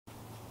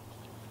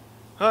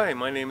Hi,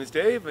 my name is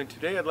Dave, and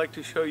today I'd like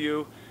to show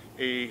you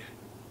a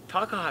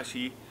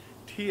Takahashi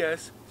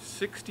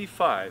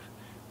TS65.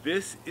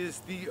 This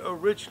is the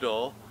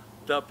original,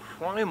 the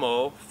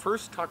primo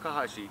first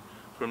Takahashi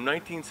from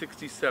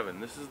 1967.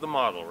 This is the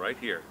model right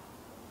here.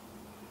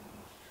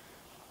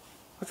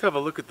 Let's have a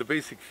look at the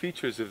basic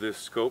features of this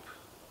scope.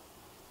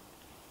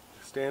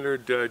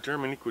 Standard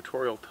German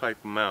equatorial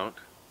type mount.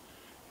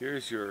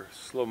 Here's your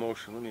slow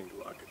motion. Let me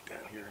lock it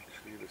down here and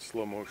show you the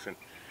slow motion.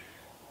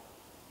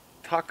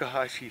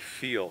 Takahashi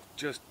feel,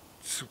 just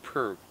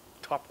superb,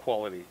 top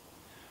quality,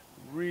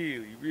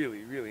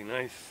 really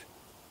nice,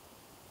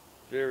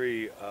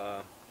 very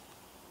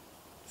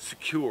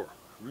secure,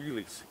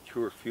 really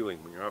secure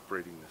feeling when you're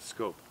operating the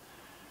scope.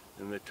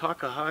 And the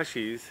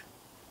Takahashis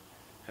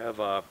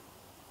have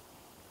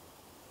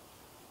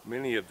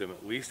many of them,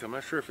 at least, I'm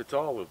not sure if it's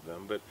all of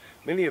them, but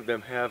many of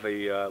them have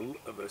a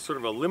sort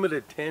of a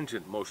limited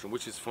tangent motion,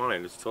 which is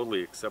fine, it's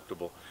totally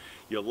acceptable.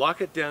 You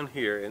lock it down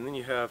here, and then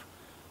you have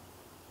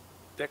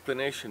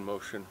declination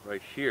motion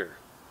right here.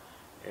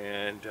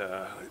 And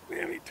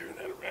let me turn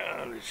that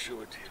around and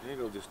show it to you.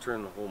 Maybe I'll just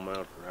turn the whole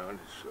mount around and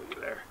show you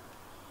there.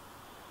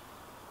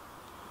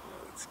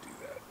 Let's do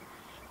that.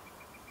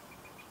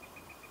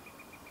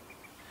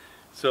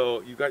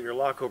 So you got your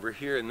lock over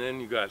here, and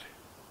then you've got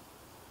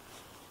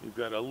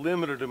a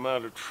limited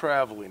amount of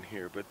travel in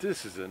here, but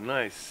this is a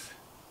nice,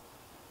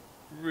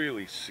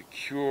 really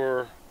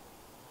secure,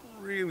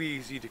 really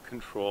easy to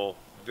control,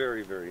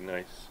 very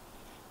nice.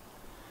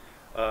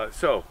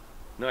 So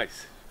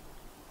nice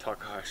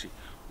Takahashi.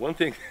 One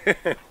thing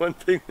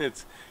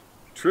that's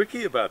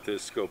tricky about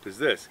this scope is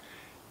this.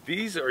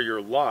 These are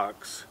your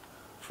locks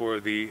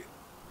for the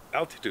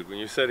altitude when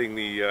you're setting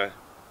the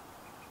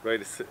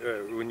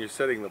when you're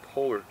setting the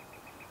polar.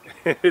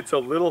 It's a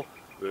little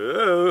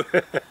little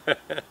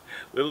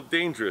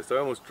dangerous. I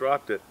almost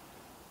dropped it.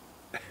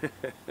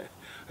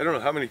 I don't know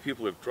how many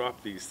people have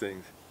dropped these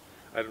things.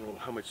 I don't know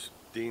how much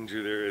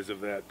danger there is of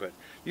that, but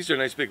these are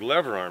nice big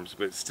lever arms,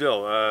 but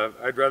still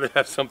I'd rather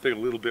have something a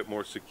little bit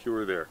more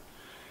secure there.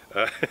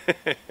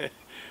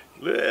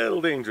 Little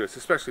dangerous,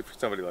 especially for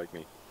somebody like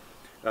me.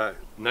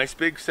 Nice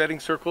big setting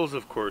circles.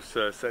 Of course,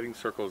 setting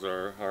circles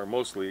are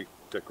mostly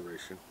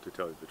decoration, to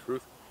tell you the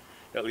truth,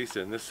 at least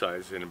in this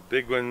size. In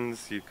big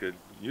ones you could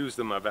use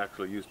them. I've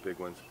actually used big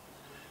ones,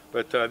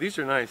 but these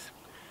are nice.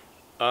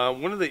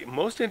 One of the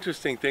most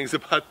interesting things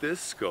about this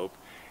scope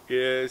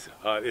is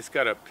it's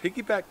got a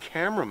piggyback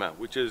camera mount,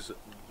 which is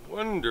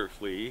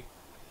wonderfully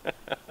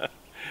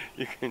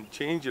you can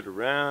change it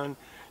around,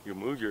 you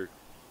move your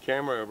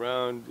camera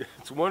around,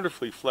 it's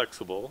wonderfully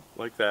flexible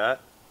like that.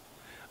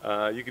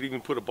 You could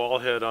even put a ball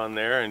head on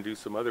there and do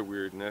some other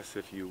weirdness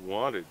if you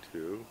wanted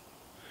to,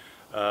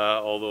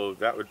 although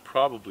that would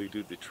probably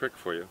do the trick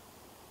for you.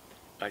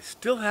 I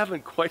still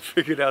haven't quite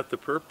figured out the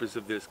purpose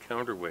of this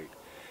counterweight.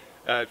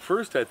 At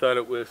first I thought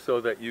it was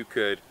so that you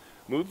could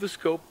move the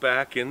scope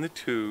back in the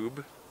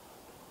tube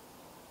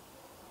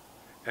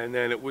and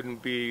then it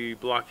wouldn't be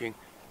blocking.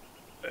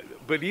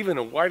 But even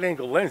a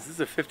wide-angle lens, this is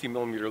a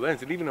 50mm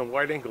lens, and even a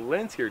wide-angle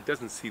lens here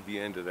doesn't see the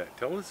end of that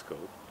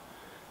telescope.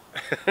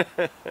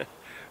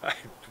 I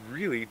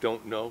really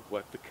don't know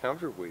what the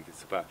counterweight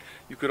is about.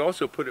 You could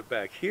also put it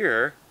back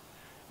here,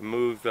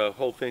 move the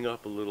whole thing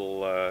up a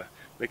little,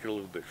 make it a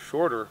little bit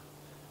shorter.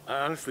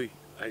 Honestly,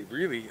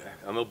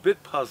 I'm a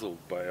bit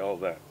puzzled by all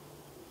that.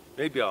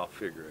 Maybe I'll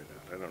figure it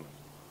out, I don't know.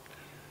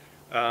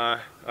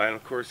 And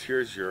of course,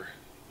 here's your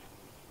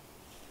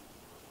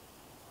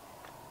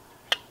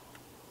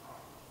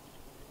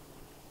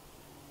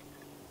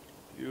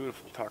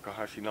beautiful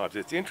Takahashi knobs.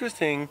 It's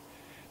interesting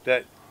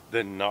that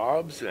the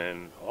knobs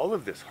and all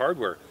of this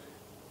hardware,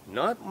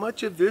 not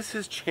much of this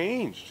has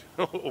changed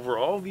over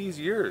all these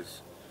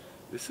years.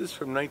 This is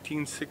from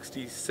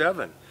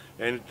 1967,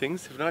 and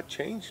things have not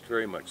changed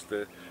very much.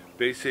 The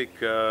basic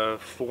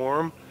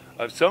form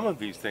of some of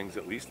these things,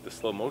 at least the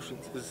slow motion,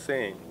 is the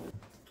same.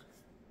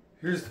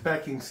 Here's the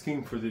packing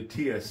scheme for the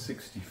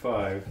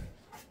TS65.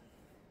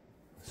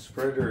 The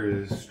spreader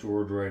is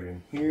stored right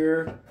in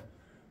here.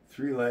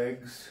 3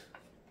 legs.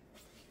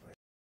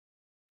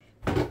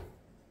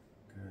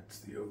 That's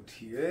the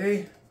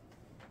OTA.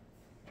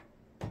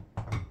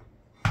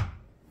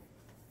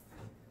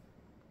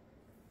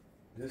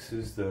 This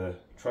is the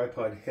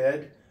tripod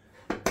head.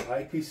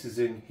 Eyepiece is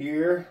in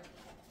here.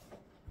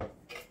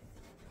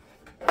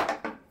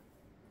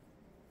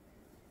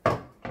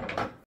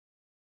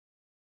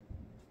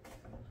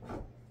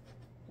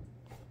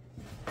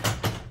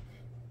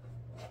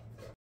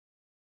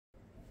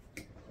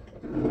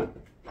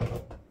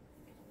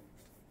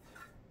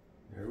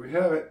 There we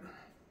have it.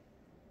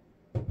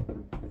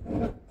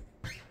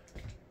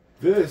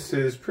 This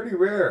is pretty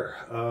rare.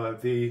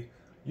 The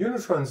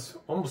Unitrons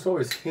almost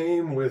always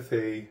came with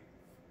a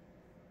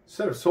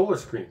set of solar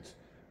screens.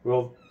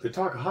 Well, the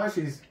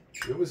Takahashis,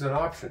 it was an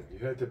option. You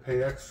had to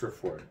pay extra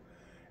for it.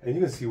 And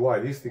you can see why.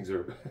 These things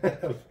are,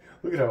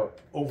 look at how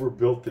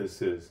overbuilt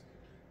this is.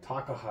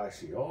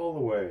 Takahashi all the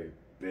way.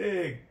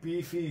 Big,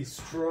 beefy,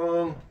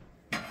 strong.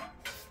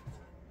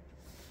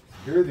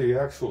 Here are the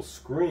actual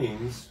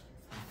screens.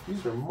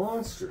 These are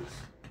monsters.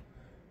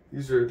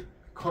 These are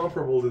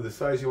comparable to the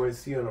size you might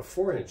see on a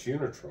 4-inch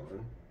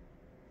Unitron.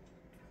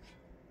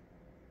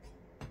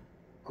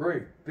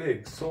 Great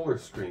big solar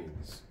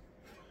screens.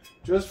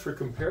 Just for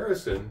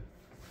comparison,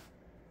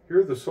 here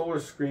are the solar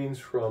screens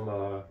from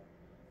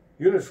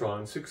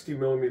Unitron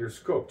 60mm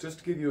scope, just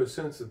to give you a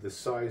sense of the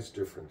size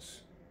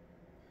difference.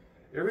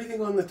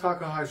 Everything on the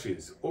Takahashi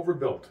is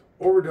overbuilt,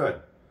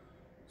 overdone,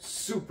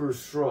 super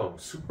strong,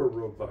 super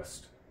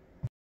robust.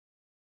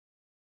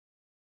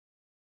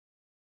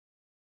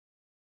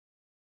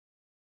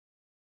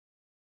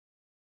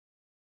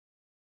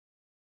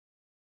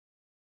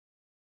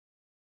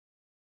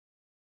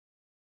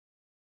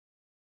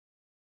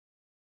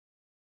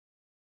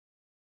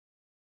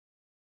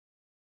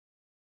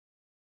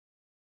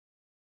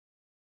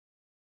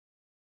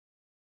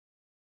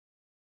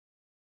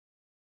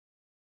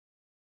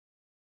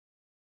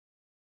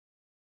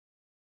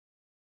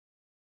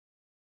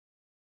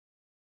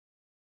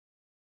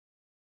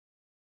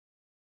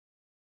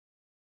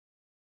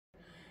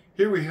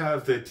 Here we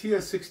have the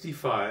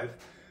TS65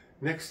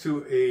 next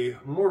to a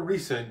more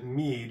recent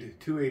Meade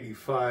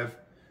 285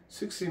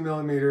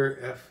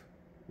 60mm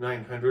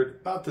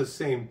f900, about the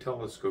same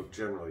telescope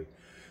generally.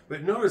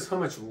 But notice how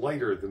much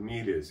lighter the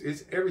Meade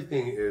is.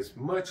 Everything is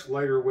much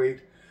lighter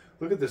weight.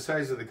 Look at the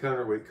size of the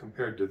counterweight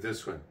compared to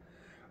this one.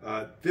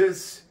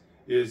 This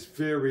is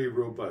very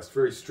robust,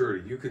 very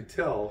sturdy. You can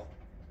tell,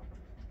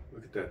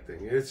 look at that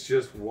thing. It's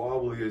just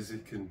wobbly as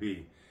it can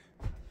be.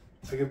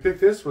 I can pick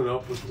this one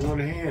up with one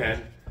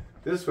hand.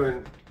 This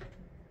one,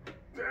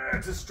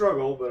 it's a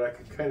struggle, but I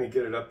can kind of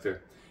get it up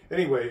there.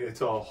 Anyway,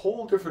 it's a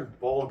whole different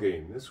ball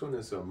game. This one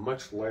is a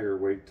much lighter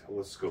weight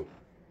telescope.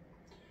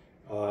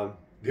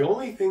 The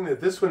only thing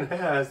that this one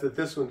has that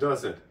this one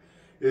doesn't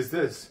is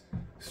this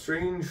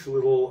strange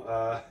little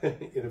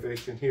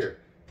innovation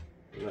here.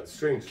 Well, not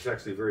strange, it's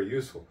actually very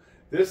useful.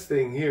 This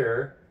thing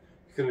here,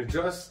 you can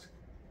adjust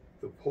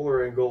the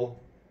polar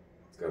angle.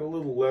 It's got a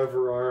little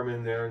lever arm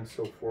in there and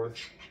so forth.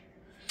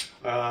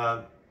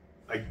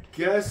 I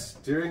guess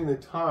during the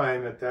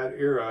time in that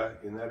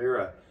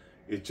era,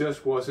 it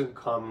just wasn't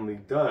commonly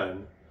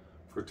done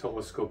for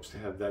telescopes to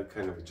have that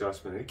kind of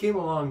adjustment. It came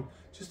along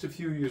just a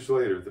few years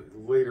later. The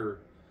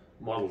later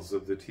models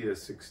of the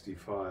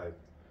TS65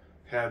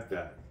 had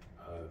that.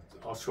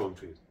 I'll show them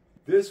to you.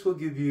 This will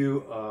give you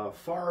a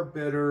far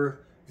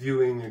better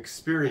viewing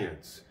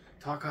experience.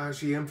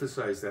 Takahashi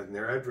emphasized that in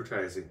their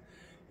advertising.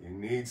 You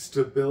need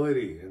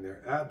stability, and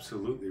they're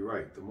absolutely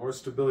right. The more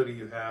stability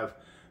you have,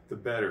 the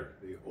better.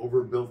 They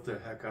overbuilt the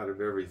heck out of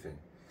everything.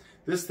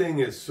 This thing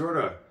is sort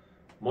of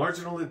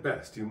marginal at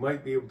best. You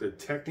might be able to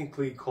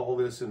technically call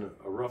this a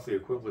roughly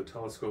equivalent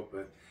telescope,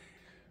 but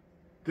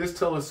this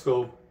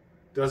telescope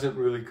doesn't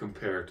really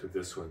compare to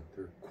this one.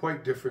 They're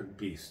quite different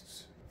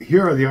beasts.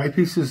 Here are the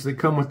eyepieces that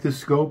come with this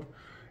scope.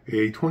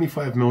 A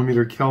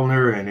 25mm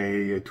Kellner and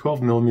a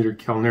 12mm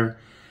Kellner.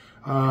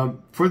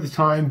 For the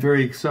time,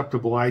 very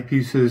acceptable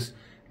eyepieces.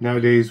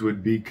 Nowadays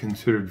would be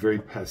considered very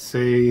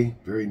passé,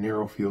 very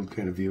narrow field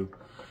kind of view.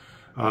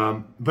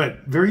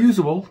 But very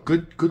usable,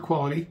 good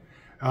quality.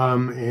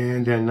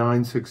 And a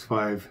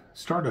 965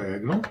 star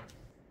diagonal.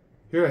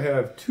 Here I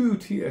have two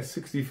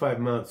TS65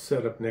 mounts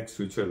set up next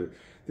to each other.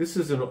 This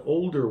is an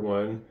older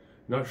one,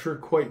 not sure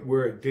quite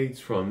where it dates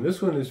from.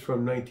 This one is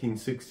from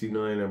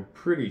 1969, I'm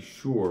pretty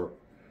sure,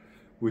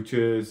 which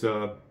is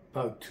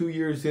about 2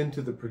 years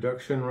into the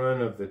production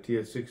run of the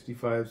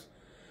TS65s.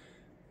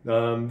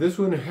 This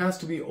one has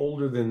to be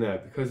older than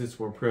that because it's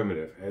more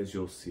primitive, as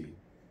you'll see.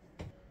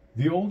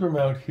 The older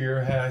mount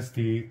here has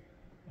the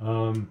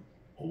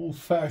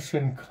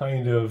old-fashioned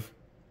kind of,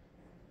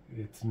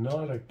 it's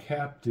not a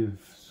captive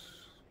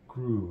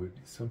screw.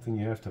 It's something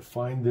you have to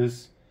find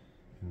this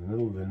in the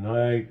middle of the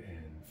night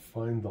and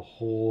find the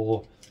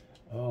hole.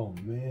 Oh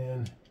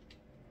man,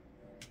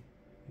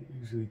 it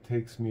usually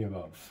takes me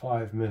about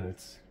 5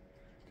 minutes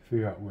to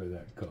figure out where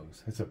that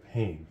goes. It's a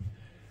pain.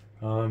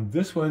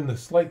 This one, the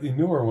slightly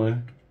newer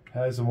one,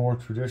 has a more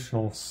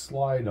traditional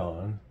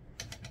slide-on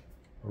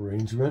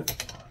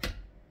arrangement,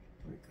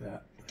 like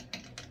that.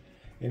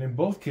 And in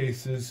both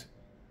cases,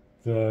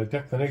 the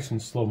declination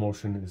slow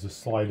motion is a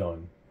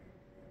slide-on,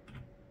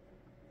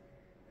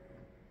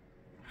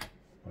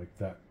 like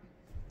that.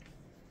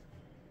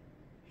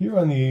 Here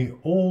on the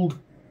old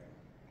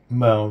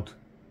mount,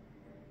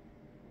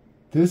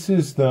 this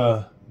is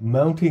the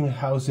mounting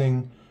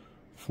housing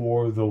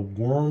for the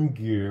worm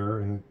gear,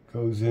 and it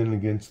goes in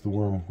against the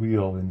worm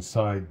wheel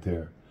inside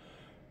there.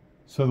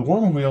 So the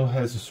worm wheel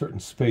has a certain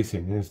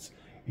spacing, and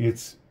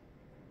it's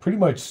pretty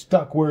much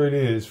stuck where it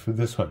is for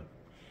this one.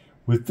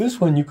 With this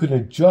one, you can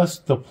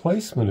adjust the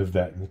placement of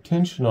that and the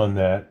tension on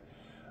that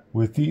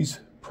with these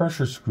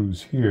pressure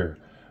screws here.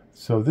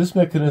 So this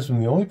mechanism,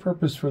 the only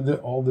purpose for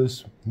all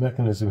this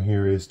mechanism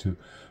here is to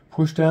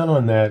push down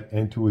on that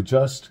and to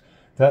adjust.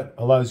 That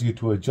allows you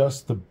to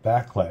adjust the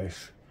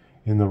backlash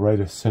in the right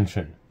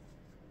ascension.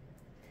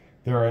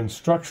 There are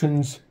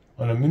instructions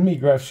on a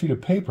mimeograph sheet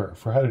of paper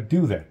for how to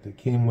do that that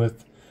came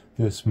with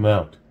this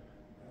mount.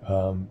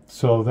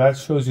 So that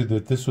shows you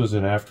that this was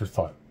an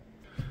afterthought.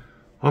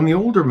 On the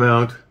older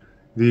mount,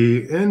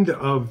 the end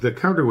of the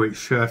counterweight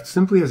shaft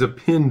simply has a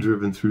pin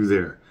driven through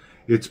there.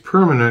 It's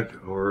permanent,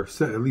 or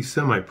at least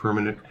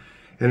semi-permanent,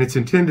 and it's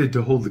intended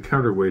to hold the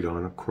counterweight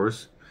on, of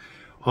course.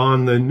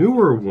 On the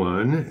newer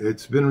one,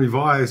 it's been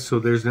revised, so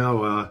there's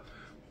now a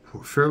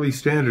fairly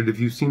standard. If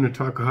you've seen a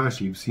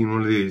Takahashi, you've seen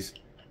one of these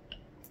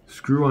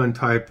screw-on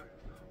type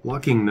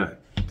locking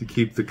nut to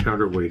keep the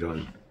counterweight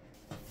on.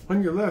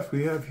 On your left,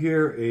 we have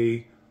here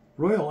a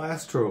Royal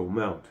Astro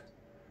mount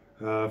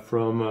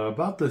from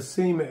about the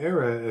same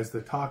era as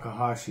the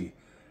Takahashi.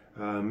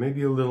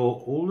 Maybe a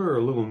little older or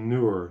a little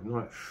newer,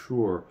 not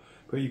sure.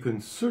 But you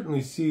can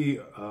certainly see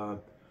a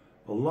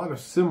lot of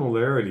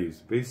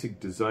similarities, basic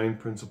design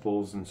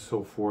principles and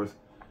so forth,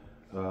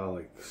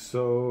 like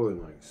so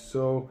and like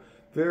so.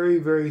 Very,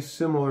 very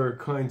similar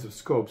kinds of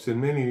scopes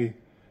in many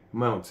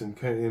mounts and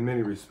in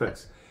many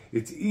respects.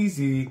 It's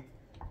easy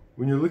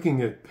when you're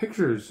looking at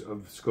pictures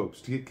of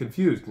scopes to get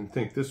confused and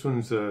think this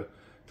one's a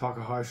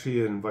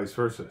Takahashi and vice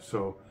versa.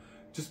 So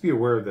just be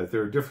aware of that.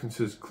 There are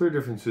differences, clear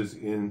differences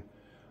in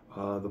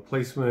the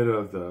placement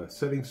of the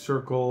setting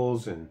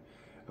circles, and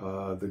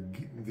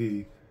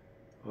the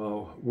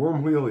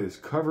worm wheel is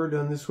covered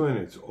on this one,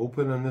 it's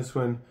open on this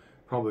one,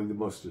 probably the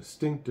most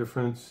distinct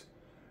difference.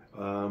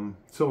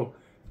 So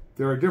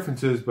there are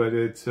differences, but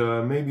it's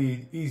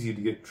maybe easy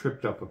to get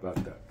tripped up about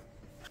that.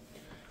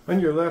 On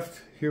your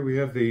left, here we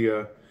have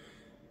the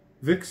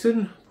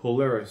Vixen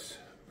Polaris,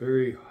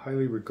 very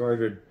highly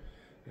regarded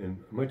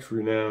and much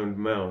renowned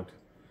mount.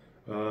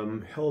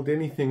 Held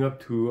anything up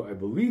to, I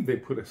believe they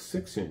put a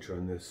 6-inch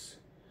on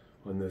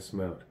this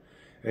mount.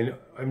 And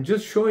I'm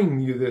just showing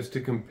you this to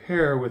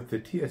compare with the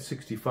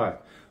TS65.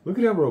 Look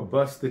at how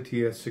robust the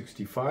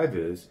TS65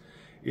 is.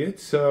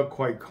 It's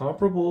quite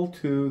comparable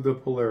to the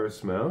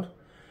Polaris mount.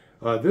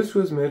 This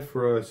was meant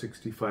for a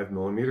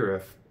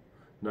 65mm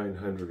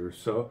f900 or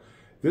so.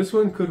 This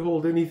one could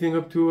hold anything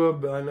up to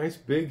a nice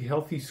big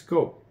healthy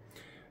scope.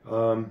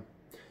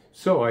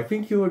 So I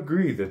think you'll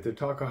agree that the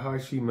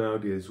Takahashi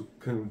mount is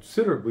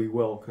considerably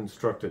well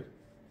constructed.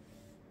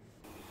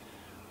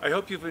 I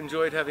hope you've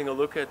enjoyed having a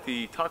look at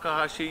the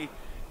Takahashi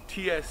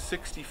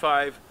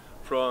TS65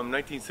 from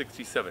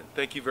 1967.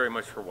 Thank you very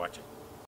much for watching.